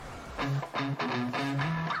Ganja.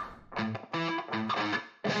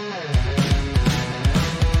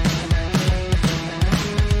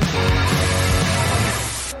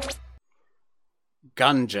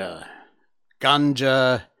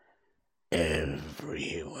 Ganja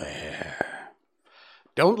everywhere.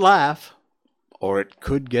 Don't laugh, or it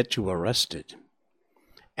could get you arrested.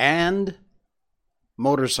 And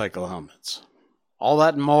motorcycle helmets. All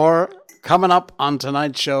that and more coming up on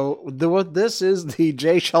tonight's show. This is the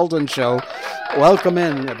Jay Sheldon Show. Welcome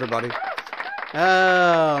in, everybody.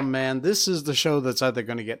 Oh, man, this is the show that's either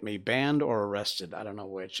going to get me banned or arrested. I don't know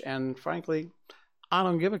which. And frankly, I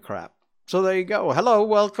don't give a crap. So there you go. Hello,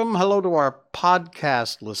 welcome. Hello to our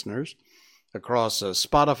podcast listeners across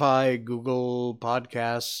Spotify, Google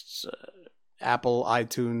Podcasts, Apple,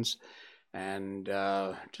 iTunes, and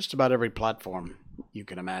just about every platform you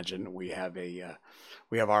can imagine. We have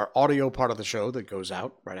our audio part of the show that goes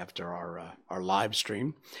out right after our live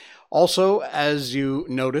stream. Also, as you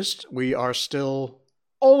noticed, we are still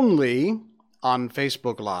only on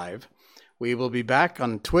Facebook Live. We will be back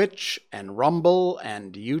on Twitch and Rumble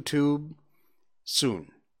and YouTube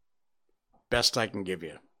soon. Best I can give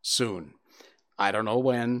you. Soon. I don't know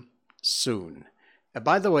when. Soon. And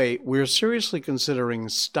by the way, we're seriously considering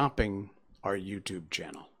stopping our YouTube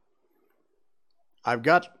channel. I've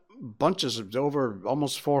got bunches of over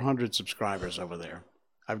almost 400 subscribers over there.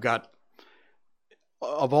 I've got,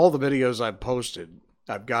 of all the videos I've posted,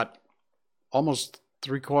 I've got almost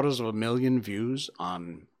 750,000 views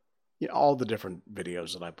on all the different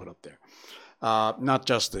videos that I put up there. Not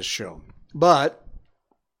just this show. But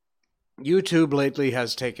YouTube lately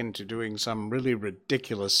has taken to doing some really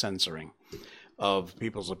ridiculous censoring of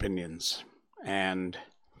people's opinions. And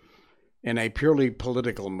in a purely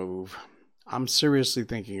political move, I'm seriously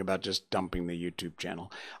thinking about just dumping the YouTube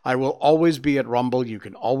channel. I will always be at Rumble. You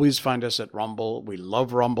can always find us at Rumble. We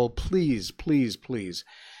love Rumble. Please, please, please,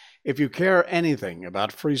 if you care anything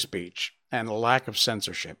about free speech and the lack of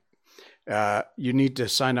censorship, you need to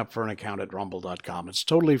sign up for an account at rumble.com. It's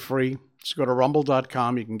totally free. Just go to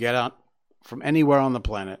rumble.com. You can get out from anywhere on the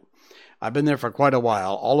planet. I've been there for quite a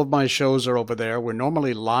while. All of my shows are over there. We're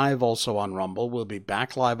normally live also on Rumble. We'll be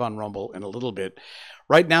back live on Rumble in a little bit.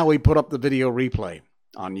 Right now, we put up the video replay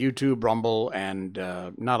on YouTube, Rumble, and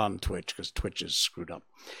not on Twitch because Twitch is screwed up.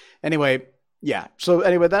 Anyway, yeah. So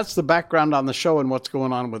anyway, that's the background on the show and what's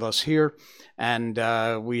going on with us here. And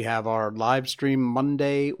we have our live stream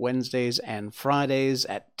Monday, Wednesdays, and Fridays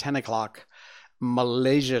at 10 o'clock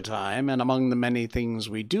Malaysia time. And among the many things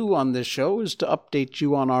we do on this show is to update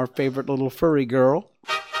you on our favorite little furry girl,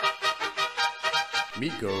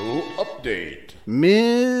 Miko Update.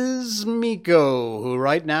 Ms. Miko, who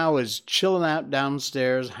right now is chilling out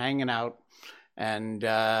downstairs, hanging out, and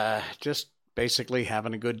just basically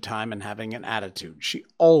having a good time and having an attitude. She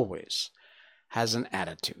always has an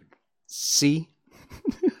attitude. See?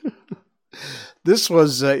 This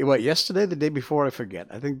was, yesterday? The day before? I forget.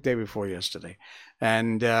 I think the day before yesterday.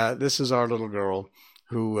 And this is our little girl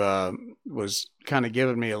who was kind of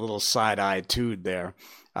giving me a little side-eye-tude there.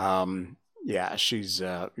 Yeah, she's,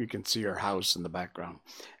 you can see her house in the background.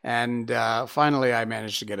 And finally, I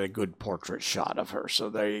managed to get a good portrait shot of her. So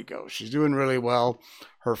there you go. She's doing really well.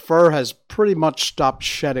 Her fur has pretty much stopped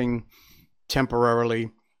shedding temporarily.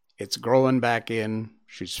 It's growing back in.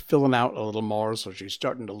 She's filling out a little more, so she's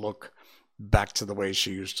starting to look back to the way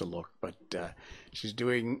she used to look. But she's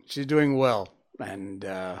doing well. And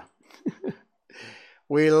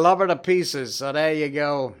we love her to pieces. So there you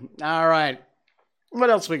go. All right. What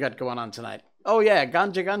else we got going on tonight? Oh, yeah,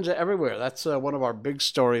 ganja everywhere. That's one of our big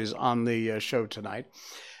stories on the show tonight.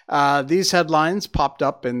 These headlines popped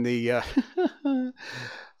up in the...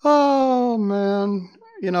 oh, man.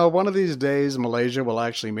 One of these days, Malaysia will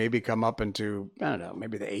actually maybe come up into, I don't know,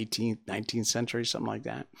 maybe the 18th, 19th century, something like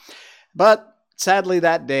that. But sadly,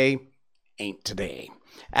 that day ain't today.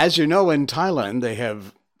 As you know, in Thailand, they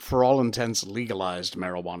have, for all intents, legalized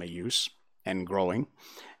marijuana use and growing.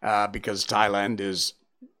 Because Thailand is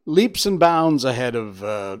leaps and bounds ahead of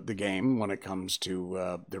the game when it comes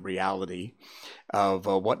to the reality of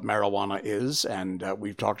what marijuana is. And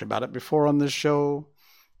we've talked about it before on this show.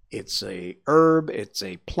 It's a herb. It's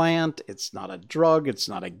a plant. It's not a drug. It's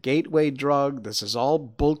not a gateway drug. This is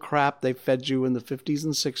all bullcrap they fed you in the 50s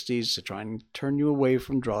and 60s to try and turn you away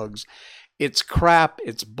from drugs. It's crap.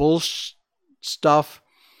 It's bullshit stuff.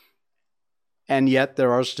 And yet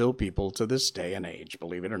there are still people to this day and age,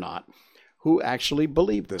 believe it or not, who actually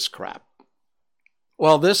believe this crap.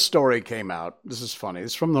 Well, this story came out. This is funny.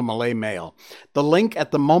 It's from the Malay Mail. The link at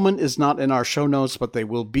the moment is not in our show notes, but they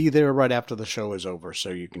will be there right after the show is over, so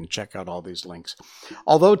you can check out all these links.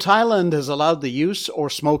 Although Thailand has allowed the use or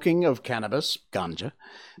smoking of cannabis, ganja,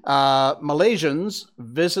 Malaysians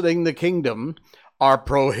visiting the kingdom are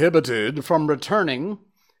prohibited from returning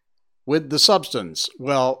with the substance.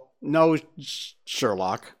 Well, no,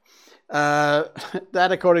 Sherlock. That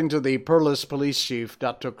according to the Perlis police chief,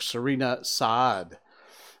 Datuk Serena Saad.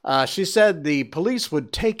 She said the police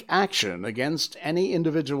would take action against any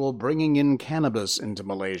individual bringing in cannabis into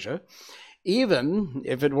Malaysia, even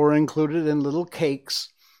if it were included in little cakes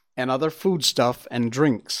and other foodstuff and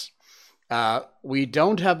drinks. We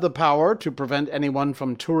don't have the power to prevent anyone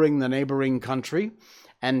from touring the neighboring country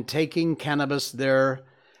and taking cannabis there,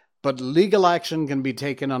 but legal action can be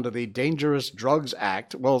taken under the Dangerous Drugs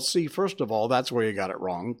Act. Well, see, first of all, that's where you got it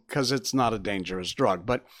wrong, because it's not a dangerous drug,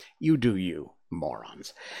 but you do you.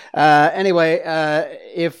 Morons. Anyway,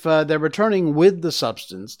 if they're returning with the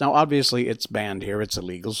substance, now obviously it's banned here, it's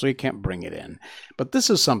illegal, so you can't bring it in. But this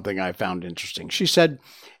is something I found interesting. She said,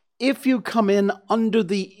 if you come in under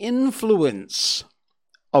the influence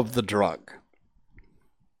of the drug.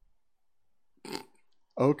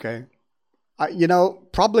 Okay.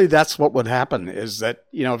 Probably that's what would happen is that,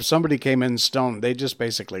 if somebody came in stoned, they just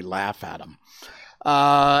basically laugh at them.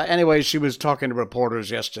 Anyway, she was talking to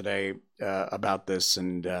reporters yesterday about this,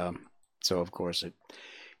 and so of course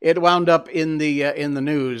it wound up in the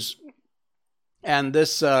news. And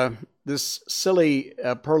this silly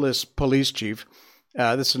Perlis police chief.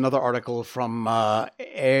 This is another article from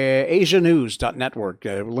AsiaNews.network.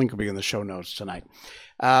 Link will be in the show notes tonight.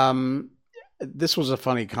 This was a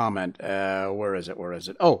funny comment. Where is it?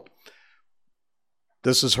 Oh,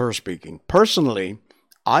 this is her speaking. Personally,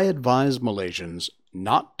 I advise Malaysians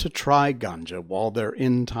not to try ganja while they're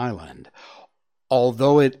in Thailand,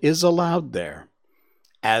 although it is allowed there,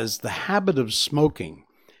 as the habit of smoking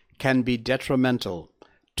can be detrimental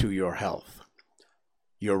to your health.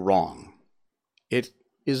 You're wrong. It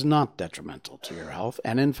is not detrimental to your health,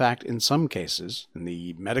 and in fact, in some cases, in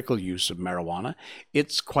the medical use of marijuana,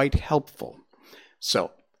 it's quite helpful.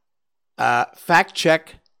 So, fact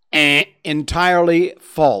check, entirely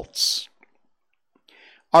false.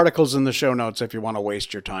 Articles in the show notes if you want to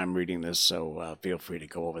waste your time reading this, so feel free to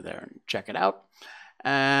go over there and check it out.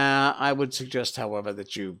 I would suggest, however,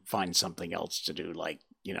 that you find something else to do, like,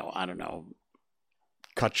 I don't know,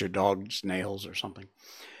 cut your dog's nails or something.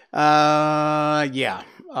 Yeah,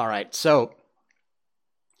 all right. So,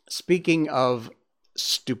 speaking of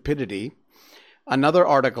stupidity, another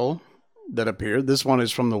article that appeared, this one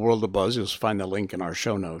is from the World of Buzz. You'll find the link in our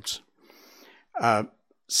show notes.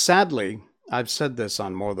 Sadly, I've said this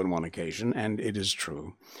on more than one occasion, and it is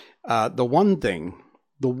true. The one thing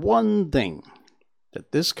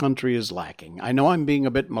that this country is lacking, I know I'm being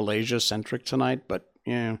a bit Malaysia-centric tonight, but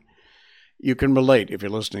yeah, you can relate if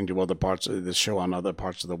you're listening to other parts of this show on other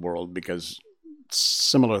parts of the world, because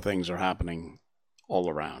similar things are happening all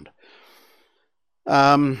around.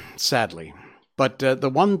 Sadly. But the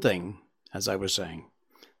one thing, as I was saying,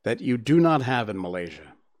 that you do not have in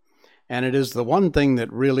Malaysia, and it is the one thing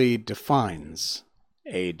that really defines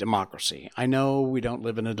a democracy. I know we don't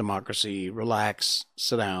live in a democracy. Relax,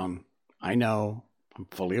 sit down. I know, I'm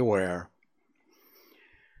fully aware.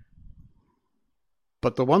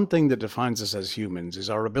 But the one thing that defines us as humans is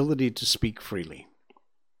our ability to speak freely,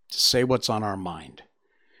 to say what's on our mind.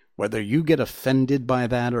 Whether you get offended by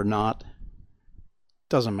that or not,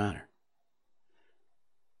 doesn't matter.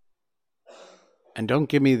 And don't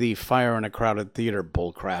give me the fire in a crowded theater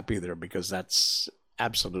bullcrap either, because that's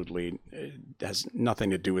absolutely has nothing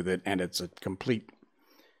to do with it, and it's a complete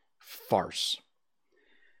farce.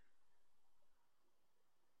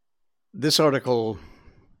 This article,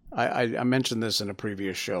 I mentioned this in a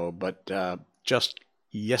previous show, but just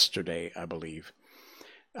yesterday, I believe,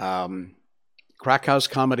 Crack House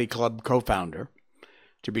Comedy Club co-founder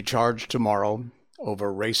to be charged tomorrow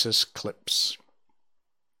over racist clips.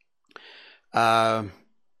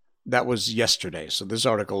 That was yesterday, so this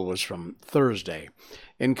article was from Thursday,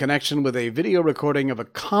 in connection with a video recording of a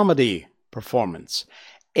comedy performance.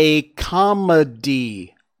 A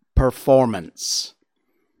comedy performance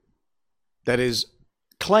that is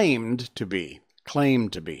claimed to be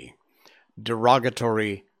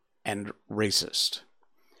derogatory and racist.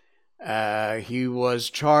 He was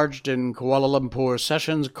charged in Kuala Lumpur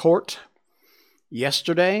Sessions Court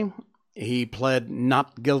yesterday. He pled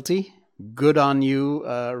not guilty. Good on you,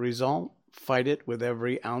 Rizal. Fight it with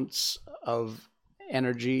every ounce of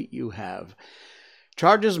energy you have.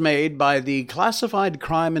 Charges made by the Classified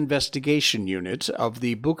Crime Investigation Unit of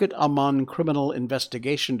the Bukit Aman Criminal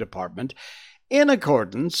Investigation Department in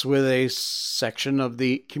accordance with a section of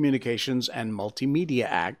the Communications and Multimedia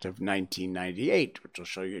Act of 1998, which will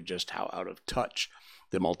show you just how out of touch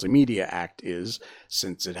the Multimedia Act is,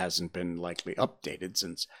 since it hasn't been likely updated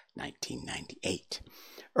since 1998.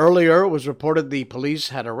 Earlier, it was reported the police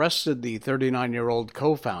had arrested the 39-year-old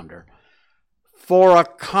co-founder for a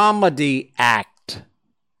comedy act.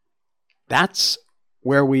 That's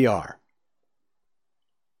where we are.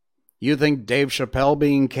 You think Dave Chappelle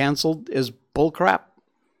being canceled is bullcrap?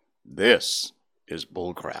 This is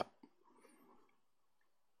bullcrap.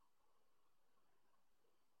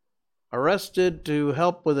 Arrested to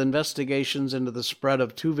help with investigations into the spread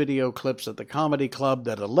of 2 video clips at the comedy club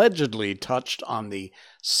that allegedly touched on the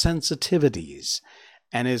sensitivities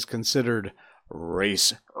and is considered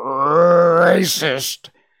racist.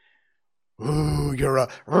 Ooh, you're a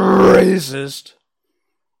racist.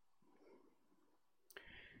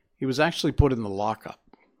 He was actually put in the lockup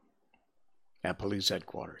at police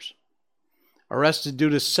headquarters. Arrested due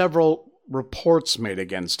to several reports made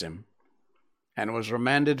against him, and was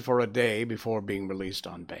remanded for a day before being released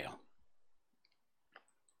on bail.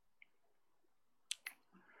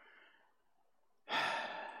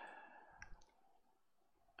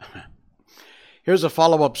 Here's a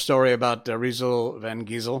follow-up story about Rizal van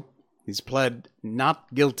Giesel. He's pled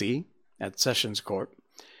not guilty at Sessions Court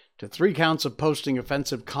to 3 counts of posting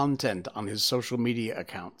offensive content on his social media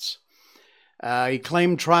accounts. He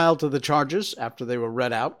claimed trial to the charges after they were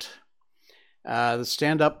read out. The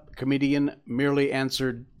stand-up comedian merely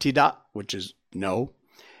answered "Tida," which is no,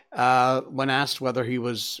 when asked whether he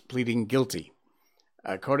was pleading guilty.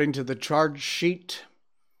 According to the charge sheet,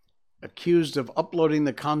 accused of uploading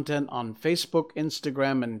the content on Facebook,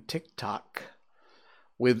 Instagram, and TikTok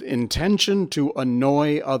with intention to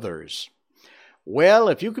annoy others. Well,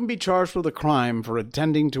 if you can be charged with a crime for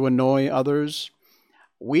intending to annoy others,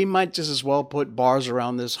 we might just as well put bars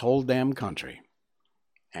around this whole damn country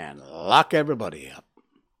and lock everybody up.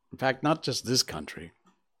 In fact, not just this country.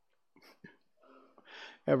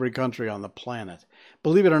 Every country on the planet.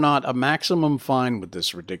 Believe it or not, a maximum fine with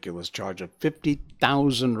this ridiculous charge of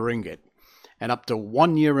 50,000 ringgit and up to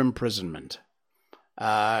 1 year imprisonment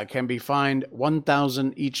can be fined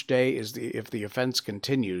 1,000 each day if the offense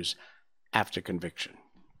continues after conviction.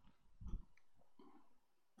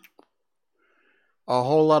 A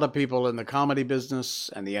whole lot of people in the comedy business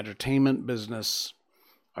and the entertainment business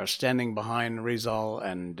are standing behind Rizal,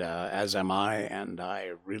 and as am I, and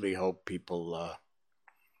I really hope people,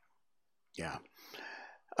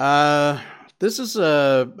 this is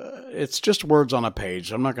it's just words on a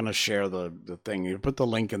page. I'm not going to share the thing. You put the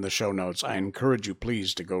link in the show notes. I encourage you,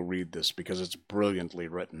 please, to go read this because it's brilliantly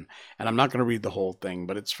written. And I'm not going to read the whole thing,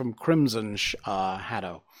 but it's from Crimson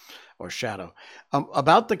Shadow.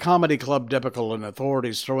 About the comedy club debacle and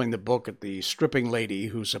authorities throwing the book at the stripping lady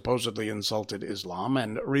who supposedly insulted Islam,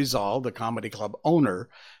 and Rizal, the comedy club owner,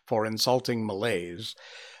 for insulting Malays.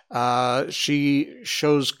 She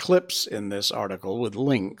shows clips in this article with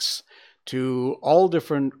links to all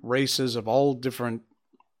different races of all different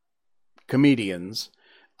comedians.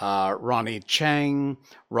 Ronnie Chang,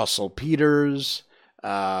 Russell Peters,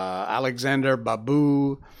 Alexander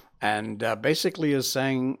Babu, and basically is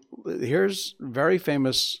saying, here's very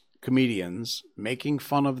famous comedians making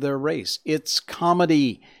fun of their race. It's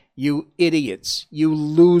comedy, you idiots, you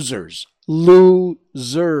losers.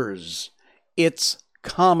 Losers. It's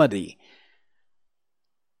comedy.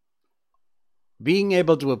 Being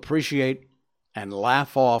able to appreciate and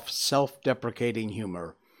laugh off self-deprecating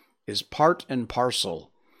humor is part and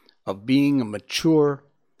parcel of being a mature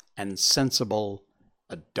and sensible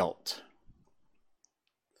adult.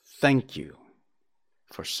 Thank you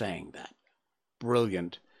for saying that.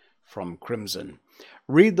 Brilliant from Crimson.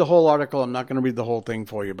 Read the whole article. I'm not going to read the whole thing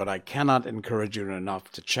for you, but I cannot encourage you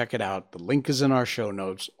enough to check it out. The link is in our show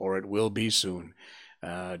notes, or it will be soon.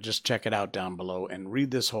 Just check it out down below and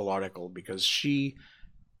read this whole article, because she,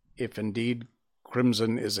 if indeed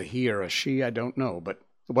Crimson is a he or a she, I don't know, but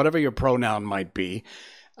whatever your pronoun might be,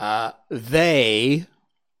 they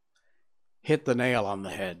hit the nail on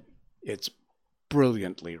the head. It's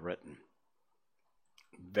brilliantly written.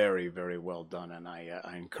 Very, very well done, and I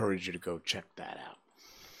encourage you to go check that out.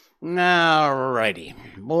 Alrighty,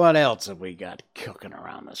 what else have we got cooking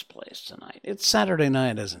around this place tonight? It's Saturday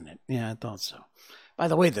night, isn't it? Yeah, I thought so. By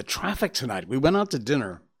the way, the traffic tonight, we went out to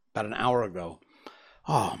dinner about an hour ago.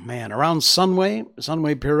 Oh, man, around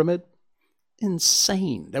Sunway Pyramid,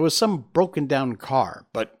 insane. There was some broken down car,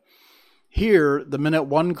 but here, the minute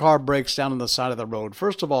one car breaks down on the side of the road,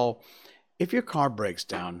 first of all, if your car breaks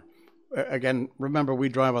down, again, remember we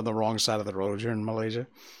drive on the wrong side of the road here in Malaysia.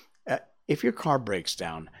 If your car breaks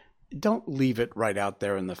down, don't leave it right out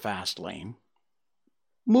there in the fast lane.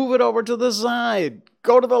 Move it over to the side.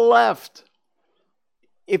 Go to the left.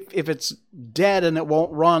 If it's dead and it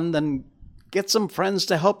won't run, then get some friends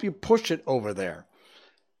to help you push it over there.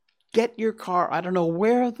 Get your car. I don't know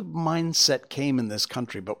where the mindset came in this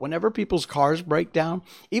country, but whenever people's cars break down,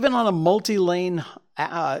 even on a multi-lane,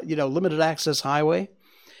 limited access highway,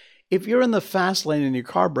 if you're in the fast lane and your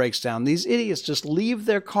car breaks down, these idiots just leave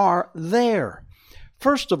their car there.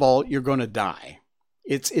 First of all, you're going to die.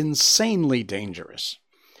 It's insanely dangerous.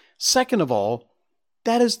 Second of all,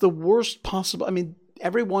 that is the worst possible. I mean,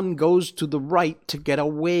 everyone goes to the right to get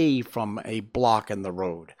away from a block in the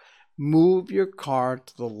road. Move your car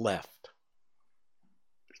to the left.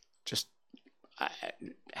 Just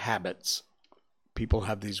habits. People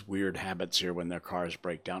have these weird habits here when their cars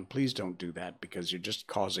break down. Please don't do that because you're just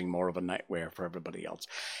causing more of a nightmare for everybody else.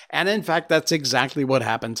 And in fact, that's exactly what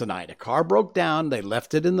happened tonight. A car broke down. They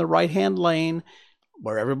left it in the right-hand lane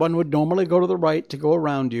where everyone would normally go to the right to go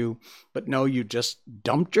around you. But no, you just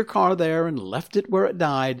dumped your car there and left it where it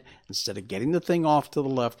died instead of getting the thing off to the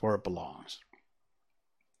left where it belongs.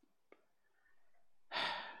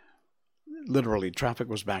 Literally, traffic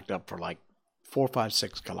was backed up for like 4, 5,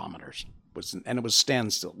 6 kilometers. And it was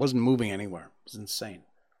standstill. It wasn't moving anywhere. It was insane.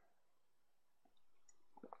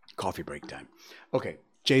 Coffee break time. Okay,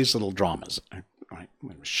 Jay's little dramas. All right, I'm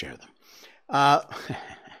going to share them.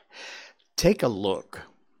 Take a look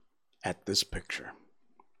at this picture.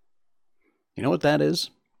 You know what that is?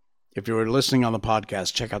 If you were listening on the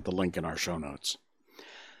podcast, check out the link in our show notes.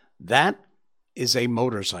 That is a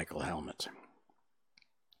motorcycle helmet.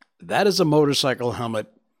 That is a motorcycle helmet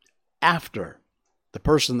after the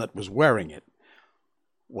person that was wearing it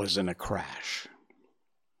was in a crash.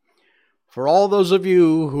 For all those of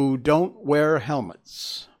you who don't wear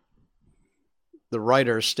helmets, the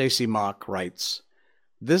writer Stacy Mock writes,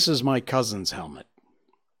 "This is my cousin's helmet.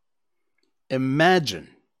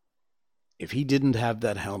 Imagine if he didn't have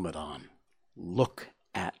that helmet on. Look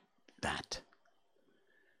at that.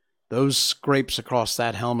 Those scrapes across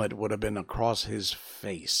that helmet would have been across his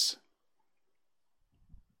face.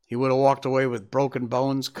 He would have walked away with broken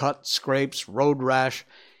bones, cuts, scrapes, road rash.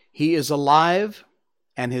 He is alive,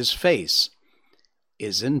 and his face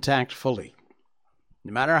is intact fully.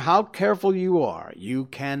 No matter how careful you are, you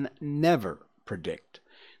can never predict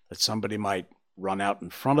that somebody might run out in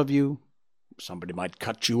front of you, somebody might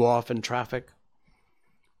cut you off in traffic.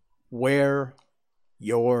 Wear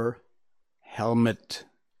your helmet.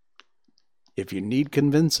 If you need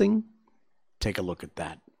convincing, take a look at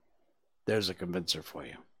that. There's a convincer for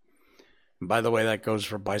you. And by the way, that goes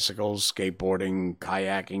for bicycles, skateboarding,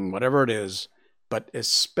 kayaking, whatever it is, but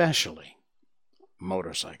especially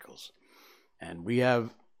motorcycles. And we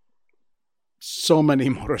have so many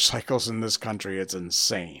motorcycles in this country, it's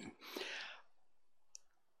insane.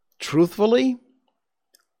 Truthfully,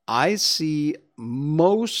 I see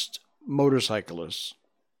most motorcyclists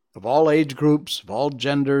of all age groups, of all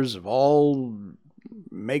genders, of all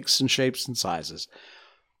makes and shapes and sizes.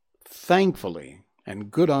 Thankfully,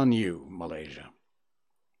 and good on you, Malaysia,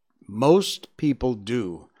 most people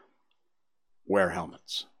do wear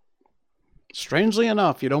helmets. Strangely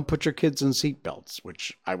enough, you don't put your kids in seatbelts,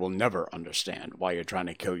 which I will never understand why you're trying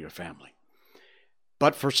to kill your family.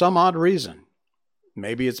 But for some odd reason,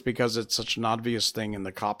 maybe it's because it's such an obvious thing and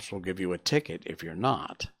the cops will give you a ticket if you're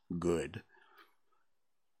not good.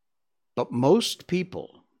 But most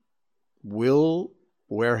people will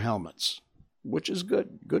wear helmets, which is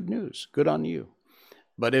good. Good news. Good on you.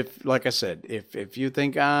 But if, like I said, if you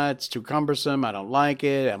think, it's too cumbersome, I don't like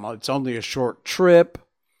it, it's only a short trip,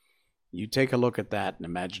 you take a look at that and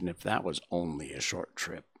imagine if that was only a short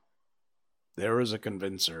trip. There is a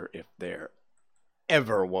convincer if there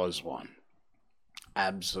ever was one.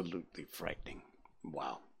 Absolutely frightening.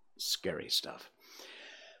 Wow. Scary stuff.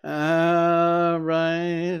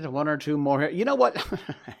 Right. One or two more here. You know what?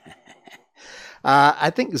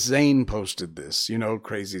 I think Zane posted this,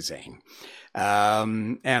 Crazy Zane.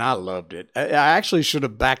 And I loved it. I actually should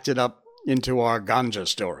have backed it up into our ganja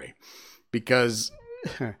story because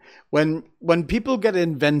when people get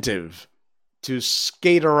inventive to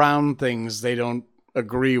skate around things they don't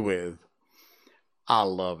agree with, I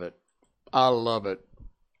love it. I love it.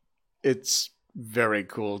 It's very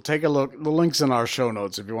cool. Take a look. The link's in our show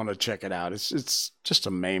notes if you want to check it out. It's just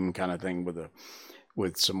a meme kind of thing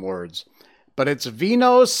with some words. But it's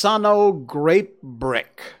Vino Sano Grape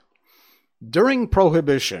Brick. During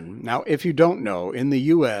Prohibition, now if you don't know, in the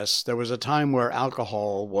U.S. there was a time where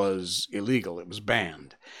alcohol was illegal. It was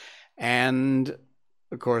banned. And,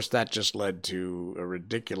 of course, that just led to a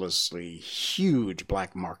ridiculously huge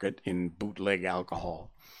black market in bootleg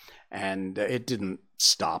alcohol. And it didn't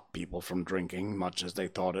stop people from drinking, much as they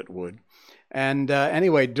thought it would. And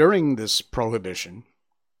anyway, during this prohibition,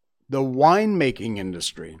 the winemaking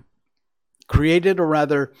industry created a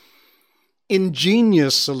rather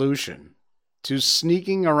ingenious solution to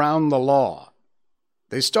sneaking around the law.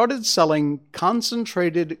 They started selling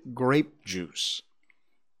concentrated grape juice,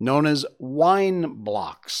 known as wine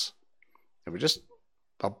blocks. It was just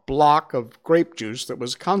a block of grape juice that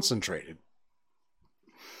was concentrated.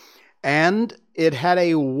 And it had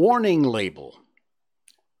a warning label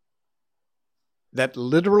that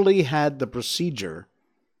literally had the procedure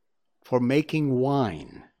for making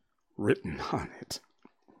wine written on it.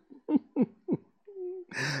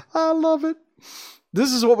 I love it.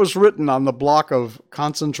 This is what was written on the block of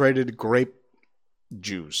concentrated grape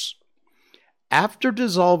juice. After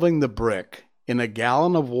dissolving the brick in a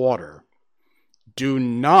gallon of water, do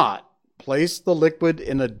not place the liquid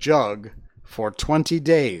in a jug for 20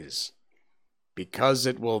 days, because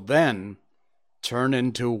it will then turn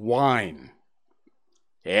into wine.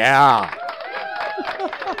 Yeah.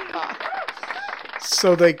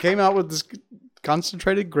 So they came out with this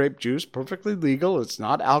concentrated grape juice, perfectly legal. It's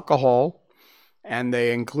not alcohol. And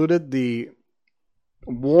they included the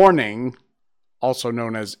warning, also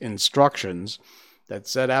known as instructions, that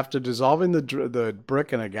said after dissolving the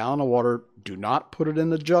brick in a gallon of water, do not put it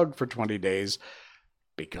in a jug for 20 days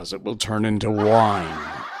because it will turn into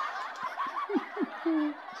wine.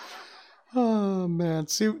 Oh, man.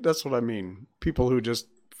 See, that's what I mean. People who just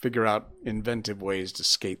figure out inventive ways to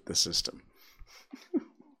skate the system.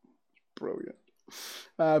 Brilliant.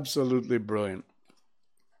 Absolutely brilliant.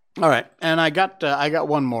 All right, and I got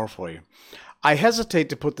one more for you. I hesitate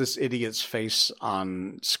to put this idiot's face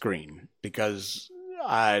on screen because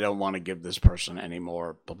I don't want to give this person any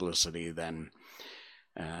more publicity than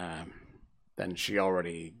she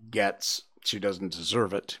already gets. She doesn't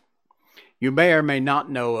deserve it. You may or may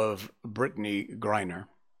not know of Brittany Griner.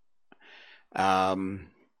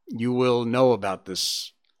 You will know about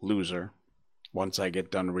this loser once I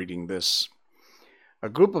get done reading this. A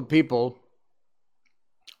group of people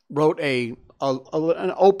wrote an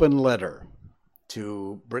open letter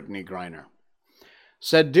to Brittany Griner.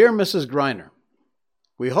 Said, "Dear Mrs. Griner,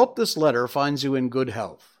 we hope this letter finds you in good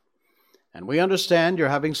health, and we understand you're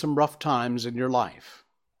having some rough times in your life.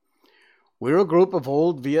 We're a group of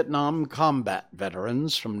old Vietnam combat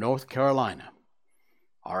veterans from North Carolina.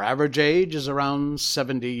 Our average age is around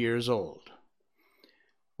 70 years old.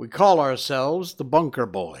 We call ourselves the Bunker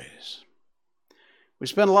Boys. We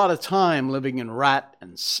spent a lot of time living in rat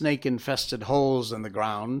and snake-infested holes in the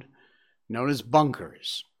ground, known as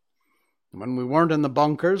bunkers. And when we weren't in the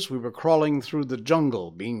bunkers, we were crawling through the jungle,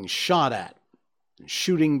 being shot at and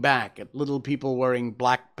shooting back at little people wearing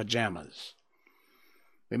black pajamas.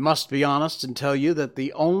 We must be honest and tell you that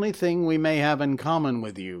the only thing we may have in common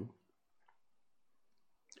with you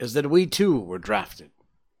is that we too were drafted.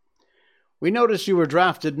 We noticed you were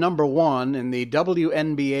drafted number 1 in the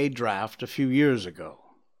WNBA draft a few years ago.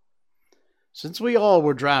 Since we all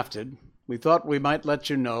were drafted, we thought we might let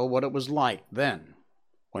you know what it was like then,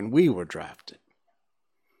 when we were drafted.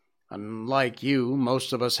 Unlike you,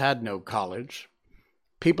 most of us had no college.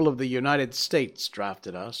 People of the United States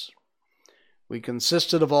drafted us. We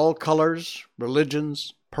consisted of all colors,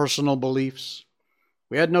 religions, personal beliefs.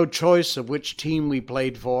 We had no choice of which team we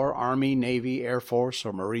played for, Army, Navy, Air Force,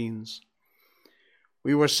 or Marines.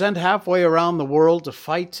 We were sent halfway around the world to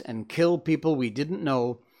fight and kill people we didn't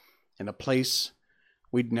know in a place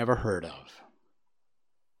we'd never heard of.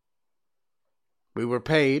 We were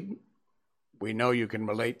paid, we know you can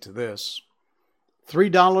relate to this,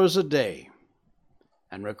 $3 a day,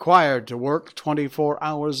 and required to work 24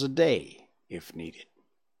 hours a day if needed.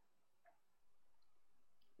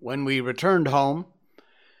 When we returned home,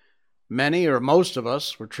 many or most of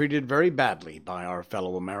us were treated very badly by our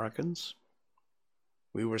fellow Americans.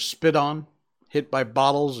 We were spit on, hit by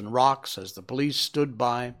bottles and rocks as the police stood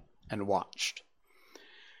by and watched.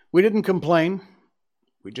 We didn't complain.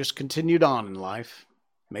 We just continued on in life,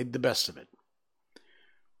 made the best of it.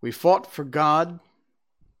 We fought for God,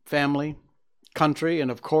 family, country,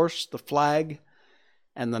 and of course the flag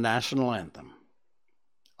and the national anthem.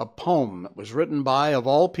 A poem that was written by, of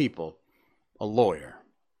all people, a lawyer.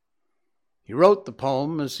 He wrote the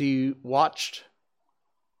poem as he watched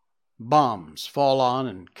bombs fall on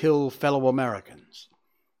and kill fellow Americans.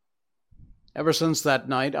 Ever since that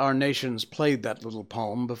night, our nation's played that little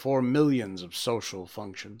poem before millions of social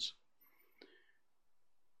functions.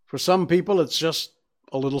 For some people, it's just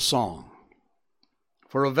a little song.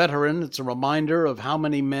 For a veteran, it's a reminder of how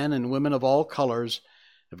many men and women of all colors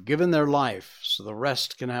have given their life so the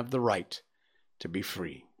rest can have the right to be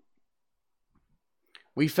free.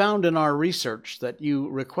 We found in our research that you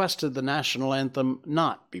requested the national anthem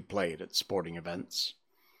not be played at sporting events.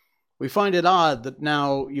 We find it odd that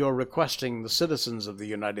now you're requesting the citizens of the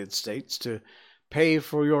United States to pay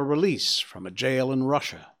for your release from a jail in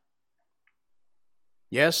Russia.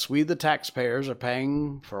 Yes, we the taxpayers are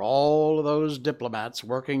paying for all of those diplomats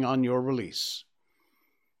working on your release.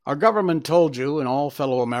 Our government told you and all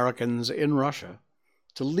fellow Americans in Russia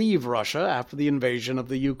to leave Russia after the invasion of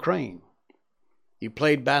the Ukraine. You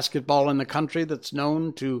played basketball in a country that's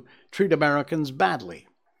known to treat Americans badly.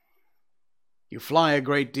 You fly a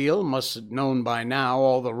great deal, must have known by now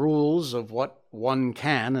all the rules of what one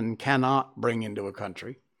can and cannot bring into a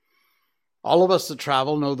country. All of us that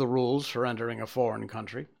travel know the rules for entering a foreign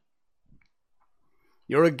country.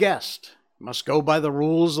 You're a guest. You must go by the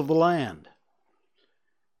rules of the land.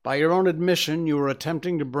 By your own admission, you are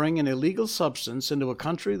attempting to bring an illegal substance into a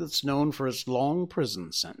country that's known for its long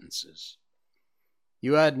prison sentences.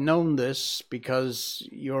 You had known this because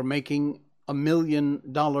you're making $1 million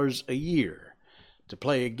a year to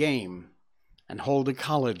play a game and hold a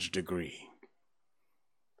college degree.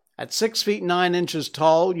 At 6 feet 9 inches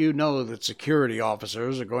tall, you know that security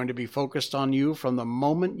officers are going to be focused on you from the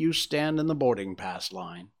moment you stand in the boarding pass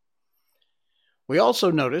line. We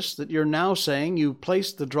also notice that you're now saying you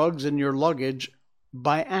placed the drugs in your luggage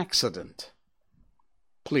by accident.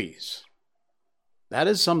 Please. That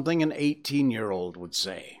is something an 18-year-old would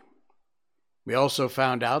say. We also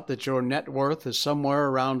found out that your net worth is somewhere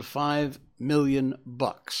around $5 million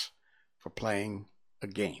for playing a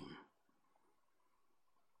game.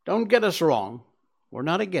 Don't get us wrong, we're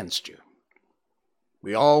not against you.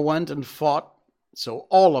 We all went and fought so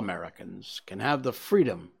all Americans can have the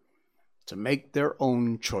freedom to make their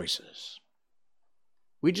own choices.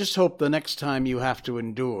 We just hope the next time you have to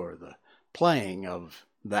endure the playing of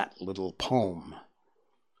that little poem,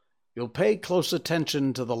 you'll pay close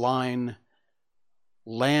attention to the line,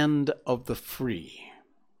 "Land of the Free."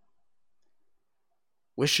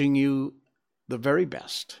 Wishing you the very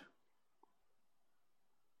best,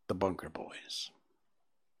 the Bunker Boys.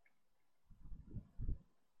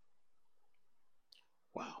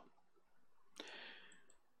 Wow.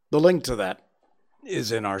 The link to that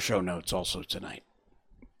is in our show notes also tonight.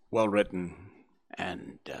 Well written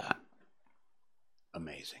and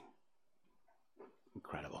amazing.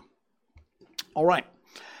 Incredible. All right.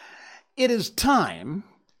 It is time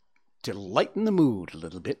to lighten the mood a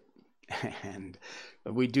little bit. And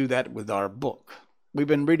we do that with our book. We've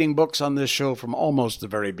been reading books on this show from almost the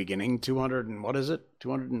very beginning,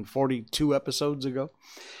 242 episodes ago.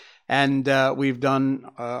 And we've done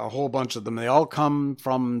a whole bunch of them. They all come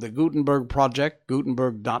from the Gutenberg Project,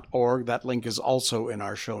 Gutenberg.org. That link is also in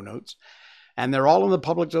our show notes. And they're all in the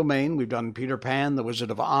public domain. We've done Peter Pan, The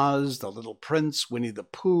Wizard of Oz, The Little Prince, Winnie the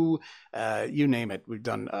Pooh, you name it. We've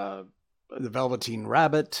done The Velveteen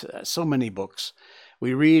Rabbit, so many books.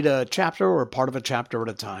 We read a chapter or part of a chapter at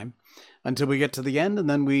a time until we get to the end, and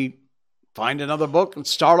then we find another book and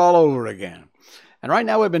start all over again. And right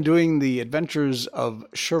now we've been doing the adventures of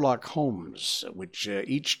Sherlock Holmes, which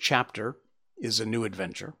each chapter is a new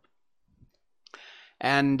adventure.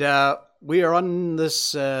 And we are on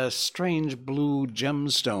this strange blue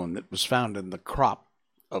gemstone that was found in the crop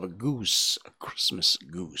of a goose, a Christmas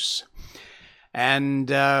goose. And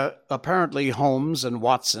apparently Holmes and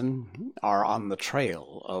Watson are on the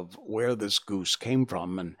trail of where this goose came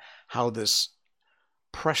from and how this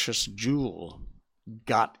precious jewel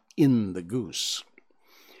got in the goose.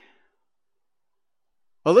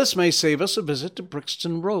 Well, this may save us a visit to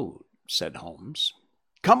Brixton Road, said Holmes.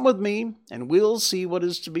 Come with me, and we'll see what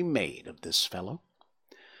is to be made of this fellow.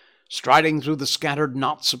 Striding through the scattered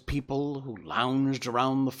knots of people who lounged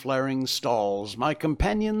around the flaring stalls, my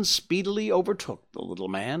companion speedily overtook the little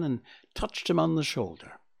man and touched him on the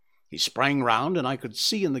shoulder. He sprang round, and I could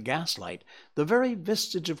see in the gaslight the very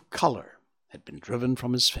vestige of color had been driven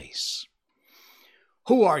from his face.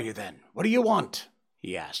 "Who are you, then? What do you want?"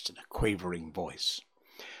 he asked in a quavering voice.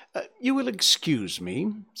 You will excuse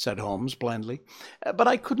me," said Holmes blandly, "but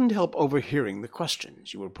I couldn't help overhearing the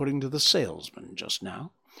questions you were putting to the salesman just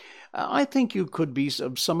now. I think you could be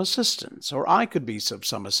of some assistance, or I could be of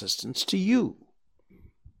some assistance to you."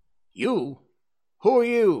 "You? Who are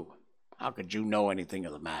you? How could you know anything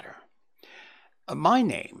of the matter?" "My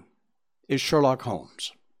name is Sherlock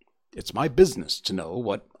Holmes. It's my business to know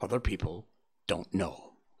what other people don't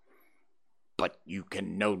know." "But you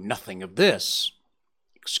can know nothing of this."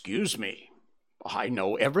 "Excuse me, I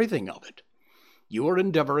know everything of it. You are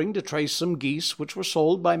endeavoring to trace some geese which were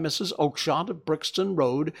sold by Mrs. Oakshott of Brixton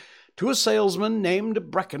Road to a salesman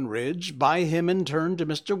named Breckenridge, by him in turn to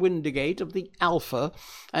Mr. Windigate of the Alpha,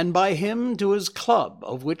 and by him to his club,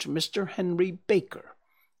 of which Mr. Henry Baker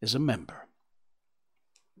is a member."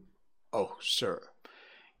 "Oh, sir,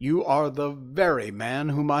 you are the very man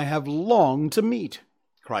whom I have longed to meet,"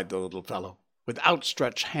 cried the little fellow, with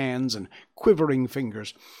outstretched hands and quivering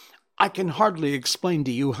fingers. "I can hardly explain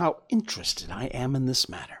to you how interested I am in this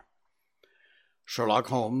matter." Sherlock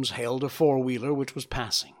Holmes hailed a four-wheeler which was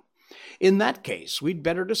passing. "In that case, we'd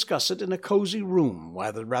better discuss it in a cozy room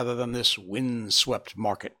rather than this wind-swept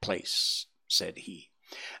market-place," said he.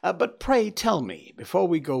 "But pray tell me, before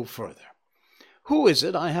we go further, who is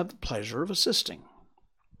it I have the pleasure of assisting?"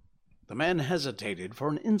 The man hesitated for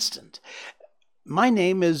an instant. "My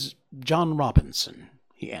name is John Robinson,"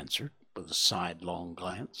 he answered, with a sidelong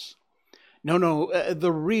glance. No,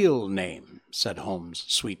 the real name," said Holmes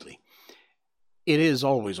sweetly. "It is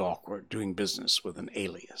always awkward doing business with an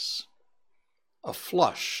alias." A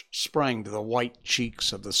flush sprang to the white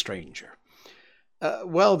cheeks of the stranger.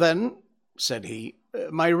 "Well, then," said he,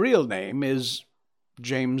 "my real name is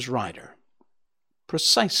James Ryder."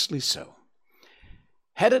 "Precisely so.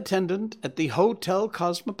 Head attendant at the Hotel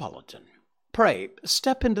Cosmopolitan. Pray,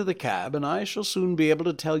 step into the cab, and I shall soon be able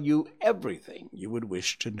to tell you everything you would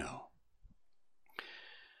wish to know."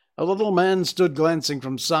 The little man stood glancing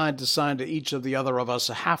from side to each of the other of us,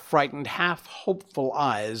 half-frightened, half-hopeful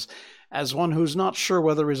eyes, as one who's not sure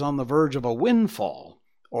whether he's on the verge of a windfall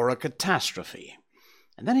or a catastrophe.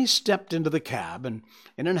 And then he stepped into the cab, and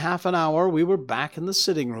in half an hour we were back in the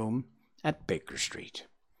sitting-room at Baker Street.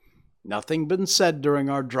 Nothing been said during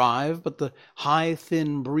our drive, but the high,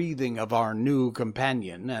 thin breathing of our new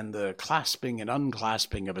companion and the clasping and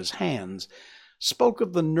unclasping of his hands spoke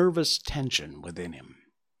of the nervous tension within him.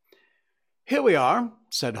 "Here we are,"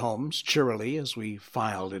 said Holmes cheerily as we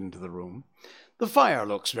filed into the room. "The fire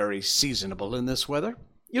looks very seasonable in this weather.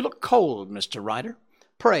 You look cold, Mr. Ryder.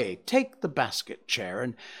 Pray take the basket chair,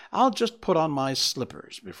 and I'll just put on my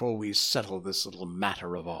slippers before we settle this little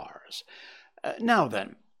matter of ours. Now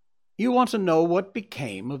then, you want to know what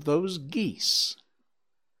became of those geese?"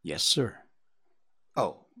 "Yes, sir."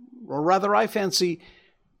 "Oh, or rather, I fancy,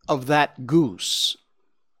 of that goose.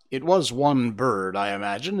 It was one bird, I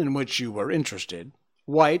imagine, in which you were interested,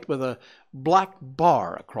 white with a black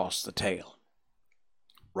bar across the tail."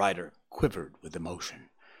 Ryder quivered with emotion.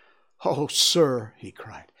 "Oh, sir," he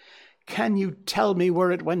cried, "can you tell me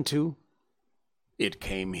where it went to?" "It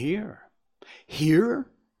came here."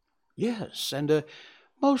 "Here?" "Yes, and a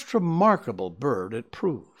most remarkable bird it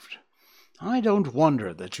proved. I don't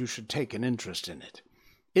wonder that you should take an interest in it.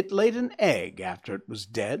 It laid an egg after it was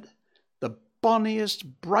dead, the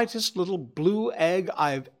bonniest, brightest little blue egg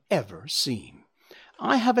I've ever seen.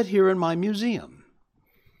 I have it here in my museum."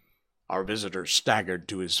 Our visitor staggered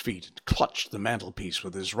to his feet and clutched the mantelpiece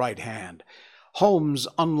with his right hand. Holmes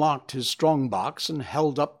unlocked his strong-box and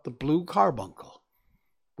held up the blue carbuncle,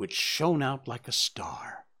 which shone out like a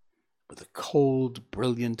star, with a cold,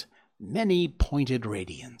 brilliant, many-pointed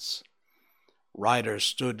radiance. Ryder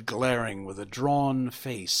stood glaring with a drawn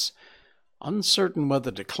face, uncertain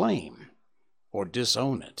whether to claim or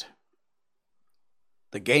disown it.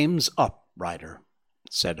 "The game's up, Ryder,"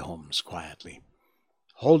 said Holmes quietly.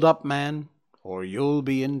 "Hold up, man, or you'll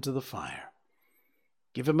be into the fire.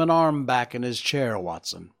 Give him an arm back in his chair,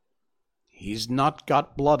 Watson. He's not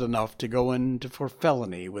got blood enough to go into for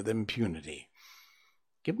felony with impunity.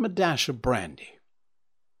 Give him a dash of brandy.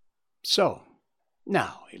 So,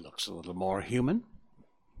 now he looks a little more human.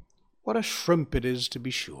 What a shrimp it is, to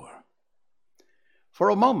be sure." For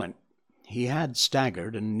a moment he had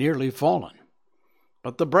staggered and nearly fallen,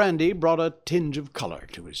 but the brandy brought a tinge of color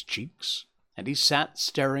to his cheeks, and he sat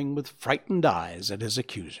staring with frightened eyes at his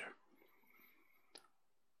accuser.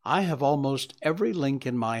 "I have almost every link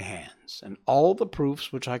in my hands, and all the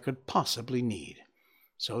proofs which I could possibly need,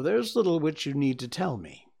 so there's little which you need to tell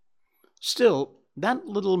me. Still, that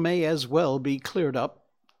little may as well be cleared up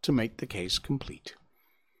to make the case complete.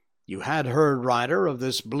 You had heard, Ryder, of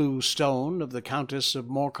this blue stone of the Countess of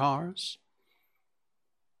Morcar's?"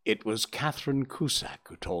 "It was Catherine Cusack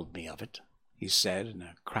who told me of it," he said in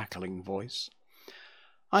a crackling voice.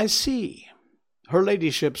 "I see. Her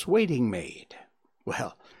ladyship's waiting-maid.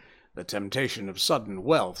 Well, the temptation of sudden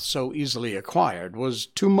wealth so easily acquired was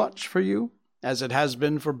too much for you, as it has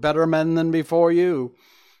been for better men than before you,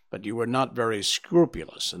 but you were not very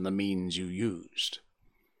scrupulous in the means you used.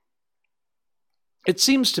 It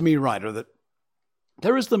seems to me, Ryder, that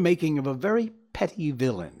there is the making of a very petty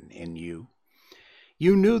villain in you.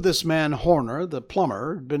 You knew this man Horner, the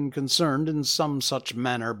plumber, had been concerned in some such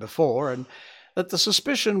manner before, and that the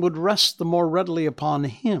suspicion would rest the more readily upon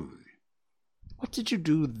him. What did you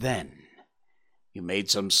do then? You made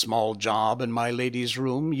some small job in my lady's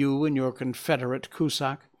room, you and your confederate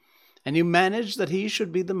Cusack, and you managed that he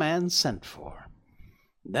should be the man sent for.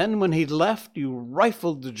 Then, when he'd left, you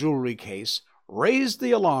rifled the jewelry case, raised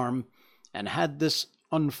the alarm, and had this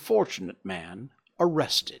unfortunate man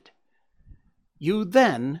arrested. You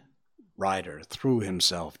then—" Ryder threw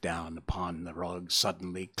himself down upon the rug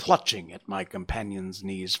suddenly, clutching at my companion's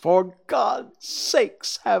knees. "For God's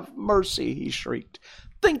sakes, have mercy!" he shrieked.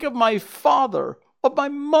 "Think of my father, of my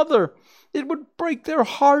mother. It would break their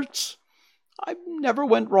hearts. I never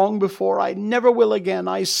went wrong before. I never will again.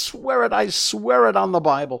 I swear it on the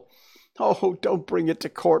Bible. Oh, don't bring it to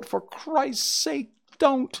court. For Christ's sake,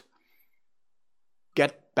 don't."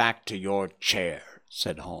 "Get back to your chair,"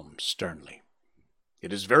 said Holmes sternly.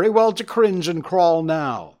 "It is very well to cringe and crawl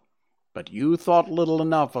now, but you thought little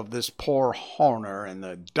enough of this poor Horner in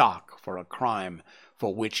the dock for a crime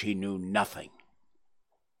for which he knew nothing."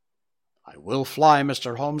 "I will fly,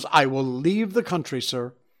 Mr. Holmes. I will leave the country,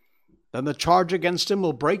 sir. Then the charge against him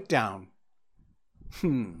will break down."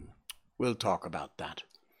 We'll talk about that.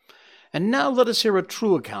 And now let us hear a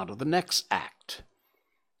true account of the next act.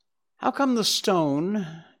 How come the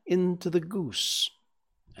stone into the goose?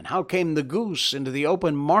 And how came the goose into the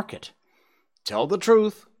open market? Tell the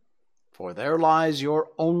truth, for there lies your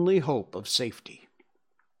only hope of safety."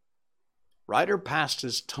 Ryder passed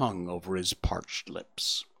his tongue over his parched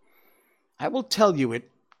lips. "I will tell you it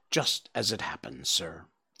just as it happened, sir,"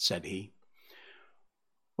 said he.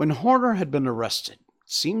 "When Horner had been arrested, it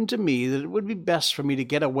seemed to me that it would be best for me to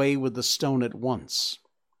get away with the stone at once,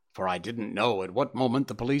 for I didn't know at what moment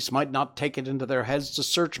the police might not take it into their heads to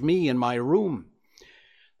search me in my room.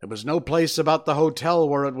 There was no place about the hotel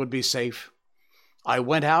where it would be safe. I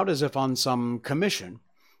went out as if on some commission,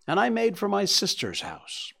 and I made for my sister's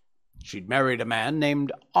house. She'd married a man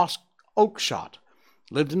named Oakshott,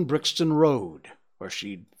 lived in Brixton Road, where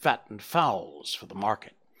she'd fattened fowls for the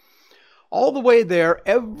market. All the way there,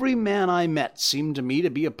 every man I met seemed to me to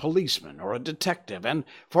be a policeman or a detective, and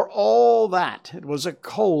for all that, it was a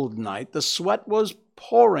cold night. The sweat was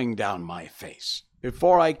pouring down my face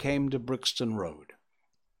before I came to Brixton Road.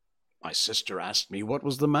 My sister asked me what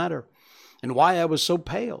was the matter, and why I was so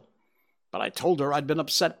pale, but I told her I'd been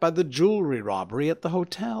upset by the jewelry robbery at the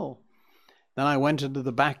hotel. Then I went into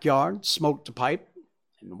the backyard, smoked a pipe,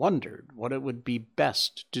 and wondered what it would be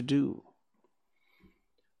best to do.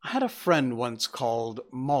 I had a friend once called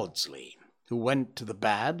Maudsley, who went to the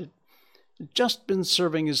bad, had just been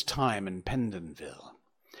serving his time in Pentonville.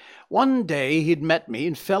 One day he'd met me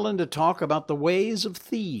and fell into talk about the ways of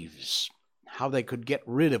thieves, how they could get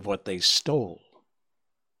rid of what they stole.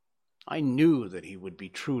 I knew that he would be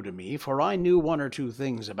true to me, for I knew one or two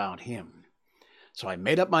things about him. So I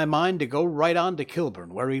made up my mind to go right on to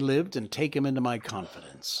Kilburn, where he lived, and take him into my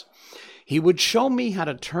confidence. He would show me how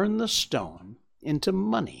to turn the stone into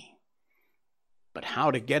money. But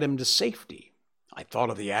how to get him to safety? I thought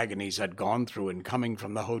of the agonies I'd gone through in coming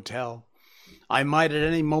from the hotel. I might at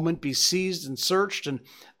any moment be seized and searched, and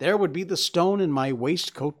there would be the stone in my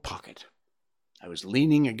waistcoat pocket. I was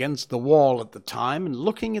leaning against the wall at the time and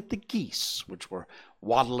looking at the geese, which were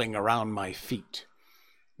waddling around my feet.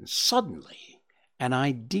 And suddenly an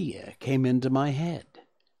idea came into my head,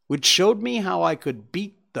 which showed me how I could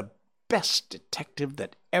beat the best detective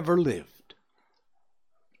that ever lived.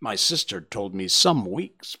 My sister told me some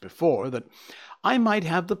weeks before that I might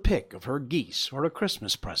have the pick of her geese for a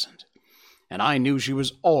Christmas present, and I knew she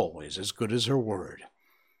was always as good as her word.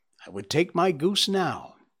 I would take my goose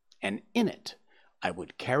now, and in it I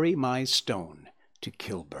would carry my stone to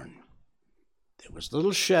Kilburn. There was a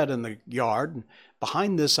little shed in the yard, and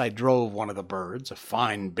behind this I drove one of the birds, a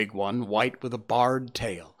fine big one, white with a barred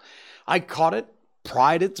tail. I caught it,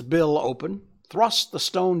 pried its bill open, thrust the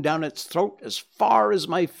stone down its throat as far as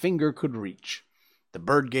my finger could reach. The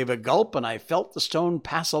bird gave a gulp, and I felt the stone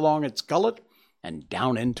pass along its gullet and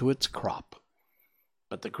down into its crop.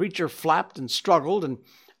 But the creature flapped and struggled, and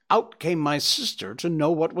out came my sister to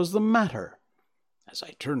know what was the matter. As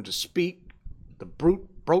I turned to speak, the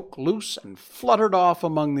brute broke loose and fluttered off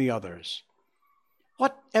among the others.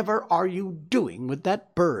 "Whatever are you doing with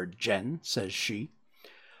that bird, Jen?" says she.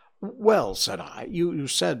 "Well," said I, you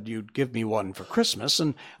said you'd give me one for Christmas,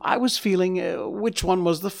 and I was feeling which one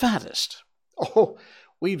was the fattest." "Oh,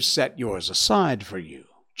 we've set yours aside for you.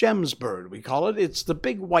 Jem's bird, we call it. It's the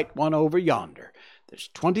big white one over yonder. There's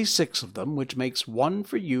 26 of them, which makes one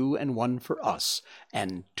for you and one for us,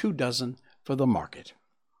 and 2 dozen for the market."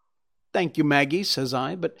 "Thank you, Maggie," says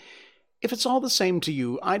I, "but if it's all the same to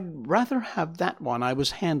you, I'd rather have that one I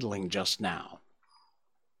was handling just now."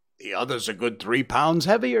 "The other's a good 3 pounds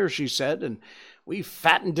heavier," she said, "and we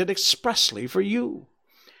fattened it expressly for you."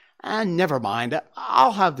 "And never mind,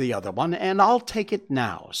 I'll have the other one, and I'll take it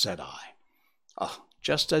now," said I. "Oh,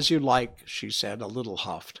 just as you like," she said, a little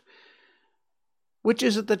huffed. "Which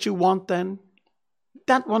is it that you want, then?"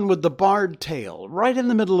 "That one with the barred tail, right in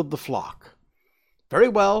the middle of the flock." "Very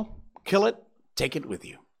well, kill it, take it with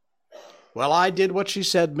you." Well, I did what she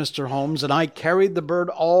said, Mr. Holmes, and I carried the bird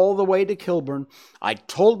all the way to Kilburn. I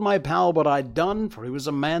told my pal what I'd done, for he was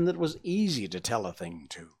a man that was easy to tell a thing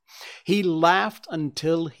to. He laughed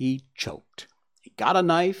until he choked. He got a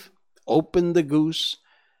knife, opened the goose,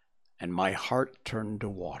 and my heart turned to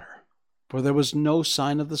water, for there was no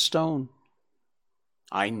sign of the stone.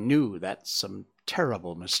 I knew that some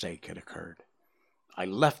terrible mistake had occurred. I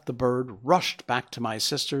left the bird, rushed back to my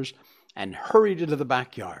sister's, and hurried into the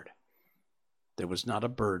backyard. There was not a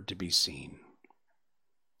bird to be seen.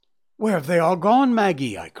 "Where have they all gone,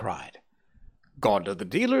 Maggie?" I cried. "Gone to the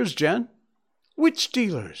dealers, Jen." "Which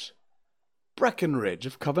dealers?" "Breckenridge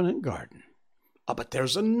of Covent Garden." "But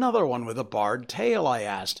there's another one with a barred tail," I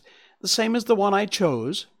asked. "The same as the one I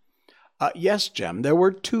chose?" "Yes, Jem, there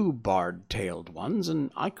were 2 barred-tailed ones,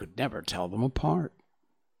 and I could never tell them apart."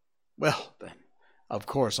 Well, then, of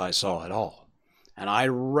course I saw it all, and I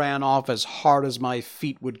ran off as hard as my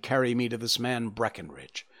feet would carry me to this man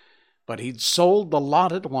Breckenridge. But he'd sold the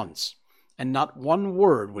lot at once, and not one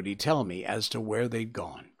word would he tell me as to where they'd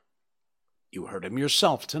gone. You heard him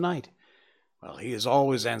yourself tonight. Well, he has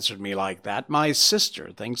always answered me like that. My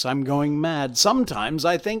sister thinks I'm going mad. Sometimes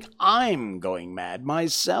I think I'm going mad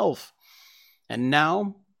myself. And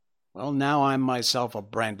now, well, now I'm myself a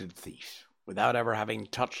branded thief, without ever having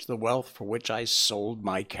touched the wealth for which I sold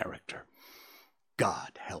my character.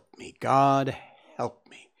 God help me, God help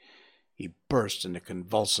me. He burst into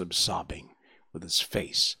convulsive sobbing, with his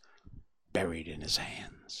face buried in his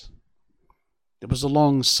hands. There was a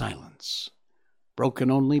long silence, broken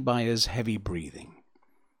only by his heavy breathing,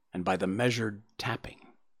 and by the measured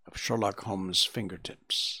tapping of Sherlock Holmes'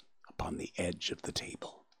 fingertips upon the edge of the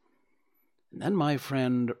table. And then my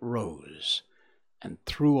friend rose and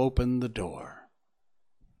threw open the door.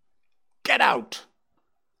 "Get out,"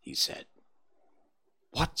 he said.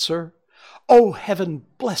 "What, sir?" "Oh, heaven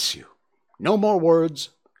bless you! No more words.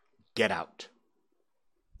 Get out."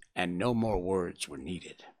 And no more words were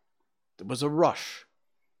needed. There was a rush,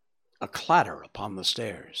 a clatter upon the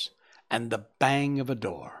stairs, and the bang of a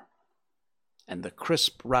door, and the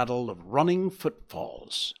crisp rattle of running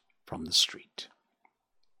footfalls from the street.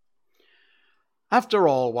 "After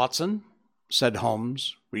all, Watson," said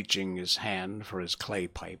Holmes, reaching his hand for his clay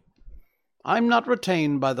pipe, "I'm not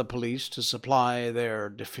retained by the police to supply their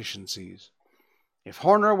deficiencies. If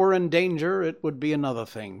Horner were in danger, it would be another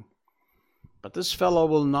thing. But this fellow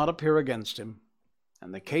will not appear against him,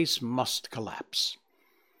 and the case must collapse.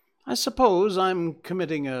 I suppose I'm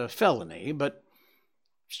committing a felony, but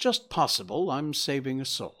it's just possible I'm saving a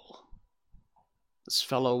soul. This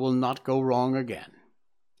fellow will not go wrong again.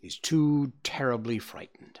 He's too terribly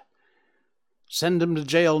frightened. Send him to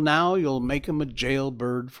jail now, you'll make him a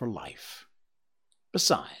jailbird for life.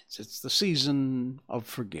 Besides, it's the season of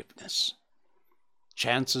forgiveness.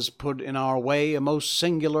 Chance has put in our way a most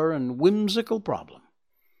singular and whimsical problem,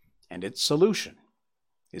 and its solution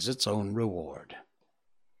is its own reward.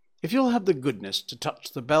 If you'll have the goodness to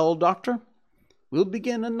touch the bell, Doctor, we'll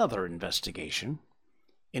begin another investigation,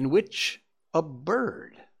 in which a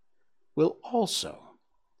bird will also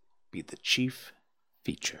be the chief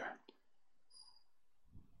feature."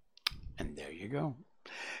 And there you go.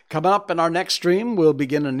 Coming up in our next stream, we'll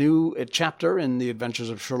begin a new chapter in the adventures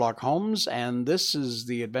of Sherlock Holmes, and this is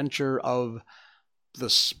the adventure of the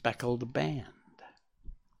Speckled Band.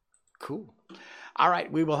 Cool. All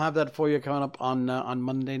right, we will have that for you coming up on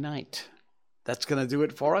Monday night. That's going to do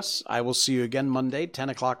it for us. I will see you again Monday, 10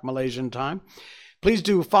 o'clock Malaysian time. Please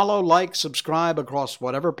do follow, like, subscribe across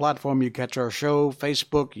whatever platform you catch our show,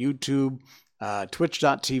 Facebook, YouTube,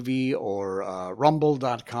 Twitch.tv, or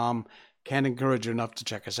Rumble.com. Can't encourage you enough to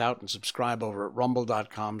check us out and subscribe over at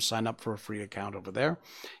Rumble.com. Sign up for a free account over there.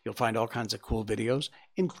 You'll find all kinds of cool videos,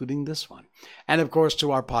 including this one. And, of course,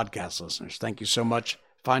 to our podcast listeners, thank you so much.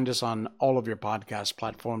 Find us on all of your podcast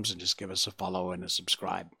platforms and just give us a follow and a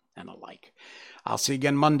subscribe and a like. I'll see you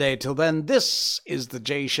again Monday. Till then, this is the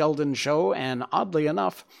Jay Sheldon Show, and oddly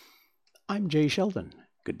enough, I'm Jay Sheldon.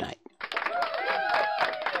 Good night.